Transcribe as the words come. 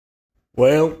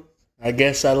Well, I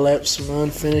guess I left some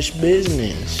unfinished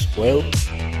business. Well,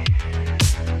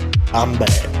 I'm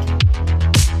back.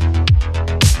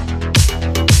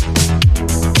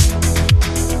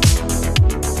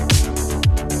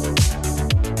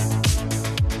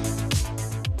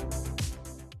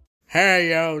 How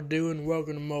y'all doing?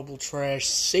 Welcome to Mobile Trash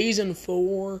Season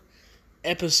 4,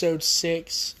 Episode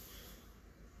 6,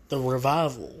 The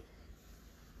Revival.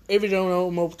 If you don't know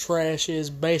what Mobile Trash is,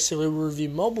 basically we review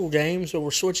mobile games, but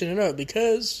we're switching it up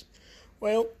because,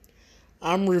 well,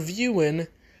 I'm reviewing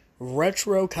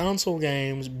retro console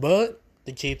games, but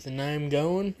to keep the name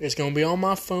going, it's going to be on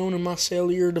my phone and my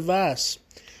cellular device.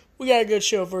 We got a good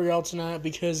show for y'all tonight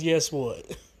because guess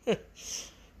what?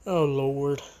 Oh,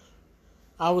 Lord.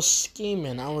 I was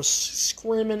scheming. I was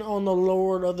screaming on the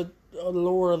Lord of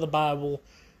the Bible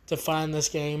to find this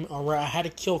game. I had to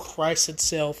kill Christ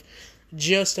itself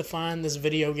just to find this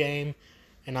video game,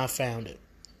 and I found it.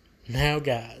 Now,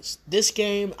 guys, this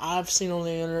game I've seen on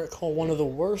the internet called one of the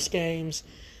worst games.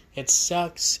 It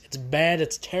sucks. It's bad.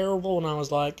 It's terrible. And I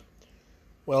was like,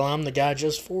 well, I'm the guy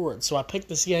just for it. So I picked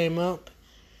this game up,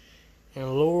 and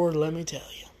Lord, let me tell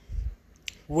you,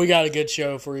 we got a good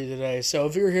show for you today. So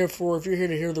if you're here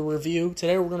to hear the review,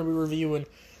 today we're going to be reviewing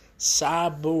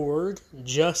Cyborg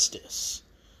Justice.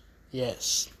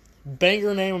 Yes.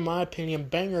 Banger name in my opinion,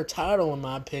 banger title in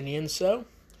my opinion. So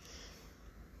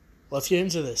let's get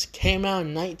into this. Came out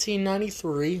in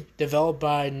 1993, developed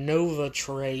by Nova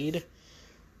Trade.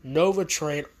 Nova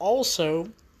Trade also,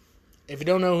 if you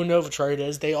don't know who Nova Trade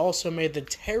is, they also made the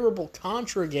terrible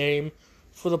Contra game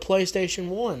for the PlayStation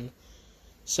 1.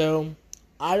 So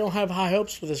I don't have high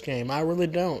hopes for this game. I really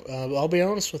don't. I'll be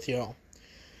honest with y'all.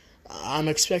 I'm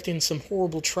expecting some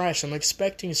horrible trash. I'm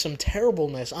expecting some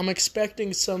terribleness. I'm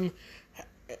expecting some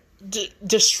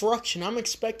destruction. I'm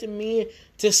expecting me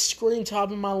to scream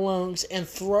top of my lungs and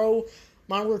throw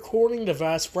my recording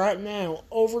device right now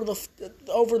over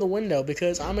the window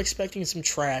because I'm expecting some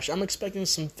trash. I'm expecting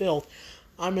some filth.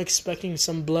 I'm expecting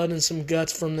some blood and some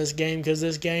guts from this game because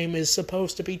this game is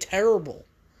supposed to be terrible.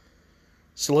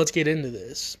 So let's get into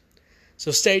this.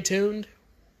 So stay tuned.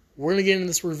 We're going to get into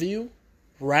this review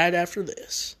right after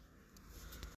this.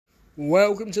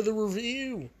 Welcome to the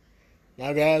review.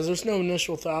 Now, guys, there's no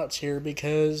initial thoughts here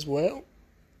because, well,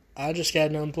 I just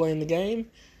got done playing the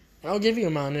game, and I'll give you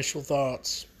my initial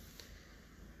thoughts.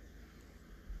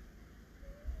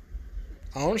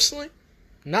 Honestly,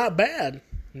 not bad.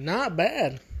 Not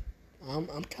bad. I'm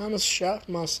kind of shocked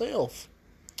myself.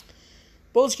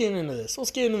 But let's get into this.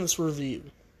 Let's get into this review.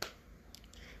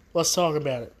 Let's talk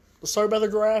about it. Let's talk about the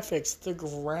graphics. The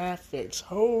graphics.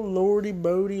 Oh, lordy,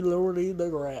 bodie, lordy, the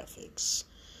graphics.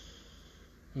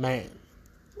 Man.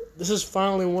 This is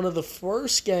finally one of the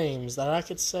first games that I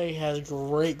could say has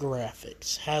great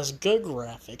graphics. Has good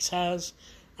graphics. Has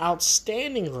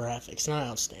outstanding graphics. Not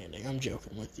outstanding. I'm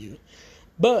joking with you.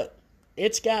 But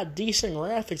it's got decent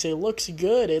graphics. It looks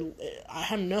good. I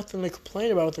have nothing to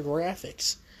complain about with the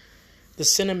graphics. The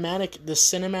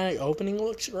cinematic opening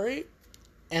looks great.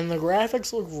 And the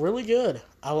graphics look really good.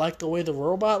 I like the way the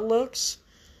robot looks.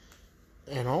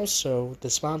 And also,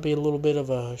 this might be a little bit of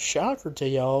a shocker to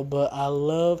y'all, but I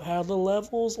love how the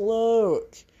levels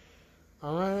look.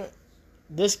 Alright?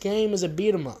 This game is a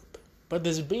beat-em-up. But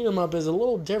this beat-em-up is a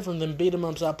little different than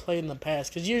beat-em-ups I played in the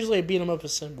past. Because usually a beat-em-up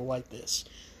is simple like this.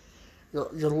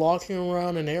 You're walking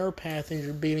around an air path and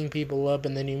you're beating people up,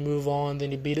 and then you move on,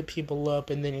 then you beat people up,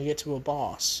 and then you get to a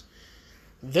boss.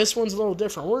 This one's a little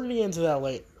different. We're going to get into that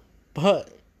later. But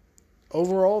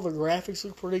overall, the graphics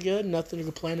look pretty good. Nothing to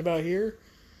complain about here.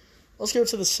 Let's go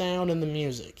to the sound and the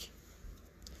music.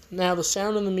 Now, the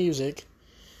sound and the music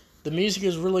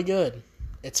is really good.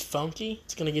 It's funky.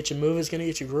 It's going to get you moving. It's going to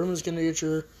get you grooving. It's going to get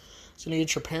your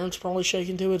parents probably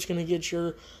shaking to it. It's going to get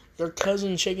your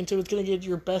cousin shaking to it. It's going to get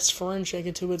your best friend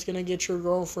shaking to it. It's going to get your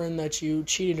girlfriend that you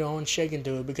cheated on shaking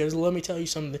to it. Because let me tell you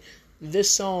something.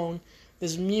 This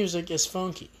music is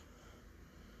funky.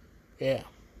 Yeah.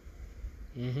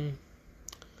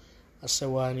 I said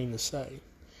what I need to say.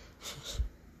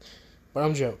 But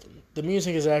I'm joking. The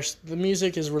music is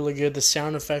really good. The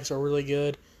sound effects are really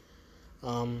good.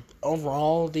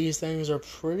 Overall, these things are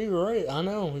pretty great. I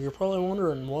know. You're probably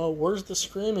wondering, well, where's the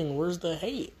screaming? Where's the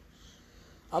hate?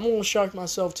 I'm a little shocked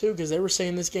myself, too, because they were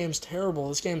saying this game's terrible.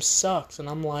 This game sucks. And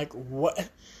I'm like, what?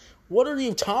 What are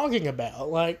you talking about?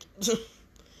 Like,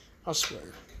 I swear.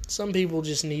 Some people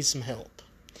just need some help.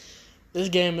 The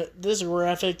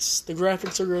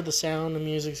graphics are good, the sound, the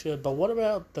music's good, but what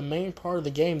about the main part of the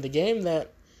game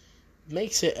that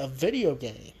makes it a video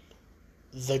game?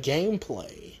 The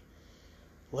gameplay.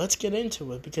 let's get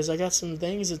into it, because I got some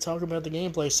things to talk about the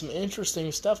gameplay, some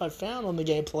interesting stuff I found on the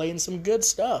gameplay, and some good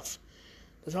stuff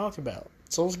to talk about.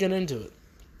 So let's get into it.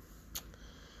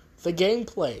 The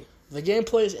gameplay. The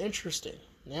gameplay is interesting.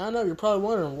 Now I know you're probably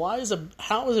wondering,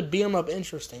 how is a beat 'em up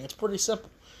interesting? It's pretty simple.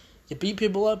 You beat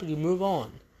people up and you move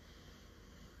on.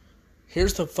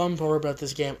 Here's the fun part about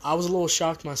this game. I was a little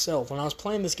shocked myself. When I was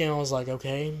playing this game, I was like,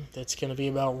 okay, it's going to be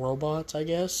about robots, I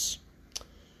guess.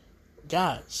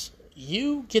 Guys,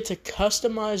 you get to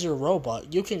customize your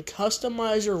robot. You can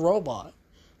customize your robot.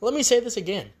 Let me say this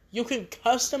again. You can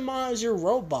customize your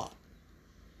robot.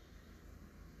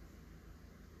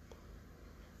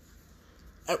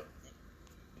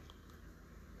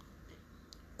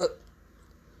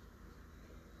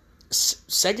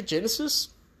 Sega Genesis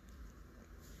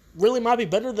really might be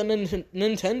better than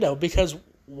Nintendo, because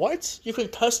what? You can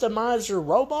customize your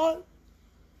robot?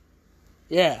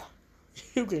 Yeah,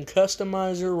 you can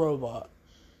customize your robot.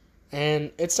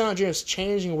 And it's not just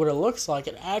changing what it looks like,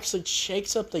 it actually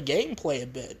shakes up the gameplay a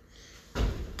bit.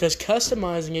 Because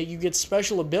customizing it, you get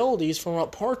special abilities from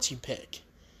what parts you pick.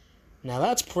 Now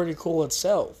that's pretty cool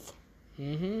itself.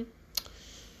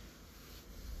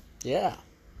 Yeah.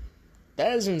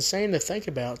 That is insane to think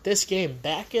about. This game,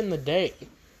 back in the day,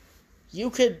 you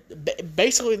could...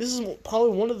 Basically, this is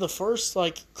probably one of the first,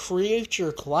 create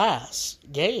your class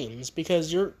games,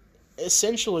 because you're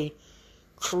essentially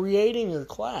creating your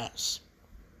class.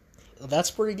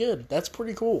 That's pretty good. That's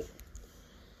pretty cool.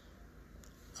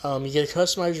 You get to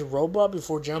customize your robot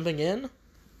before jumping in.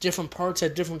 Different parts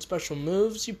have different special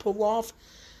moves you pull off.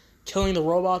 Killing the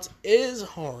robots is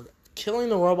hard. Killing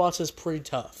the robots is pretty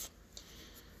tough.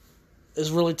 It's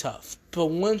really tough. But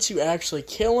once you actually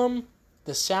kill them,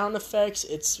 the sound effects,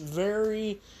 it's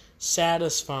very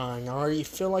satisfying. Or you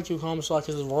feel like you almost like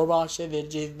the robots,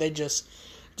 they just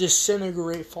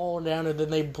disintegrate, fall down, and then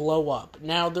they blow up.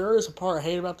 Now, there is a part I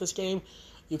hate about this game.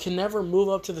 You can never move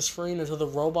up to the screen until the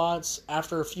robots,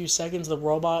 after a few seconds, the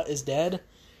robot is dead.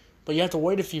 But you have to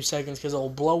wait a few seconds because it'll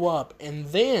blow up. And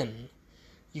then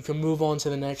you can move on to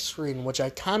the next screen, which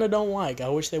I kind of don't like. I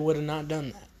wish they would have not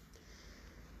done that.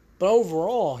 But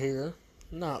overall here,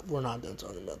 we're not done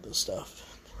talking about this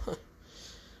stuff.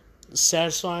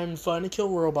 Satisfying and fun to kill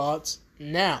robots.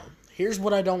 Now, here's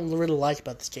what I don't really like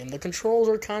about this game. The controls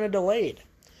are kind of delayed.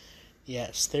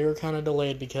 Yes, they are kind of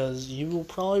delayed because you will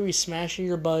probably be smashing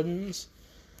your buttons.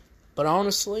 But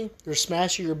honestly, you're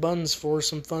smashing your buttons for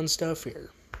some fun stuff here.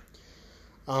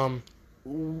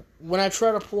 When I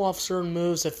try to pull off certain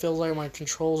moves, it feels like my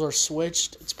controls are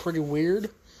switched. It's pretty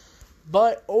weird.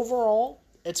 But overall,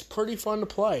 it's pretty fun to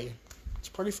play. It's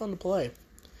pretty fun to play.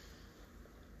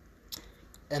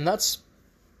 And that's...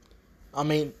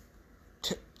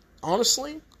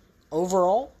 honestly,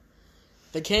 overall,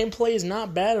 the gameplay is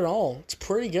not bad at all. It's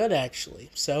pretty good,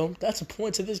 actually. So, that's a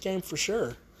point to this game for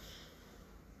sure.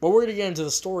 But we're going to get into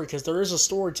the story, because there is a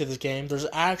story to this game. There's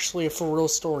actually a for real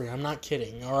story. I'm not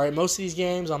kidding. Alright, most of these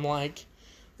games, I'm like,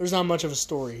 there's not much of a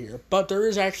story here. But there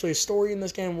is actually a story in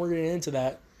this game. We're going to get into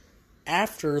that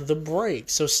after the break.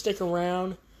 So stick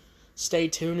around. Stay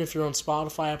tuned if you're on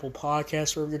Spotify, Apple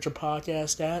Podcasts, wherever you get your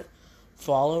podcast at.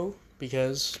 Follow,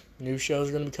 because new shows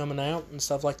are going to be coming out and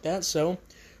stuff like that. So,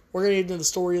 we're going to get into the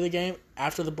story of the game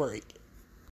after the break.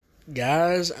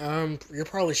 Guys, you're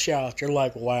probably shocked. You're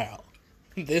like, wow,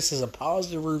 this is a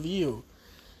positive review.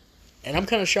 And I'm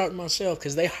kind of shocked myself,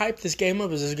 because they hyped this game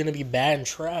up as it's going to be bad and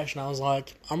trash, and I was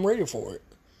like, I'm ready for it.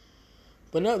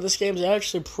 But no, this game's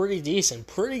actually pretty decent,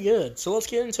 pretty good. So let's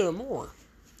get into it more.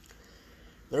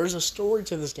 There's a story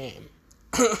to this game.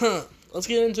 Let's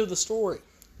get into the story.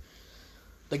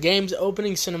 The game's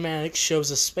opening cinematic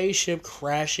shows a spaceship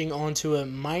crashing onto a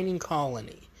mining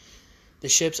colony. The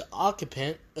ship's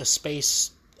occupant, a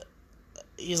space...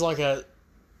 He's like a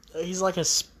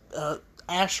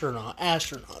astronaut.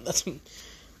 That's... I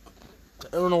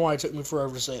don't know why it took me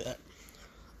forever to say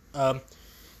that.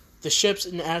 The ship's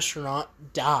an astronaut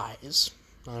dies.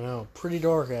 I know, pretty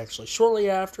dark actually. Shortly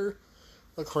after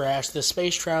the crash, the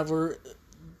space traveler,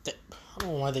 I don't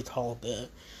know why they call it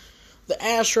the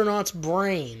astronaut's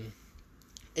brain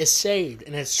is saved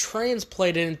and it's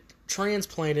transplanted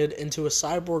into a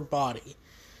cyborg body.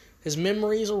 His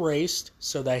memory is erased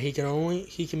so that he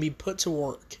can be put to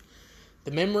work.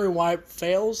 The memory wipe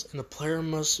fails and the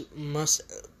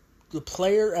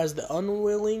player as the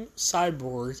unwilling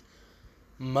cyborg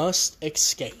must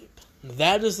escape.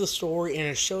 That is the story, and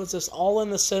it shows us all in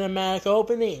the cinematic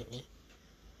opening.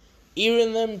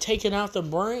 Even them taking out the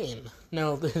brain.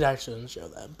 No, it actually didn't show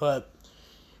that, but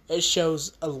it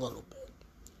shows a little bit.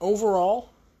 Overall,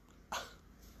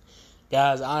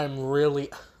 guys, I'm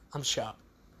shocked.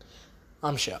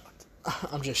 I'm shocked.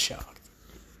 I'm just shocked.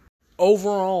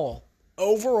 Overall,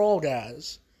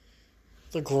 guys,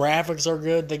 the graphics are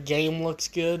good, the game looks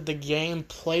good, the game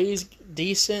plays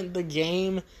decent, the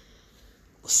game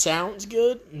sounds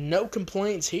good. No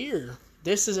complaints here.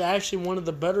 This is actually one of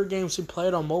the better games we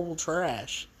played on Mobile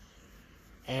Trash.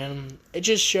 And it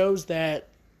just shows that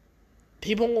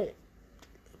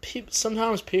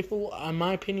sometimes people, in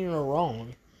my opinion, are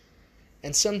wrong.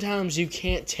 And sometimes you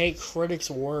can't take critics'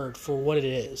 word for what it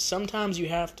is. Sometimes you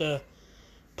have to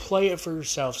play it for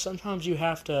yourself. Sometimes you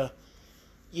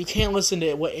can't listen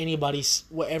to what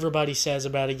everybody says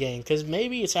about a game, because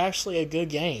maybe it's actually a good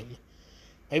game.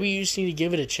 Maybe you just need to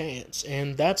give it a chance.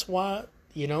 And that's why,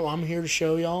 I'm here to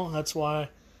show y'all. That's why,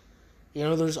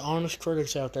 there's honest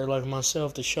critics out there like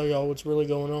myself to show y'all what's really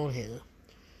going on here.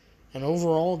 And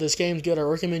overall, this game's good. I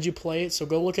recommend you play it. So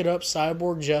go look it up,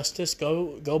 Cyborg Justice.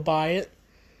 Go buy it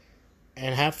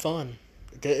and have fun.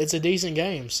 It's a decent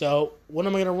game. So what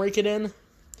am I going to rank it in?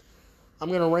 I'm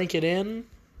going to rank it in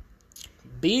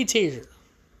B tier.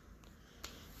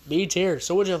 B tier.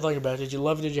 So what did you think about it? Did you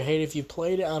love it? Did you hate it? If you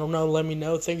played it, I don't know. Let me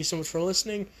know. Thank you so much for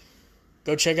listening.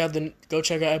 Go check out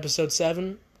episode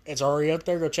 7. It's already up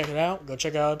there. Go check it out. Go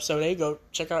check out episode 8. Go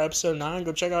check out episode 9.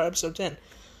 Go check out episode 10.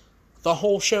 The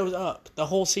whole show's up. The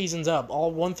whole season's up.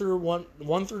 All 1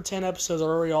 through 10 episodes are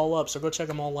already all up. So go check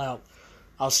them all out.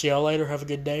 I'll see y'all later. Have a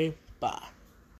good day. Bye.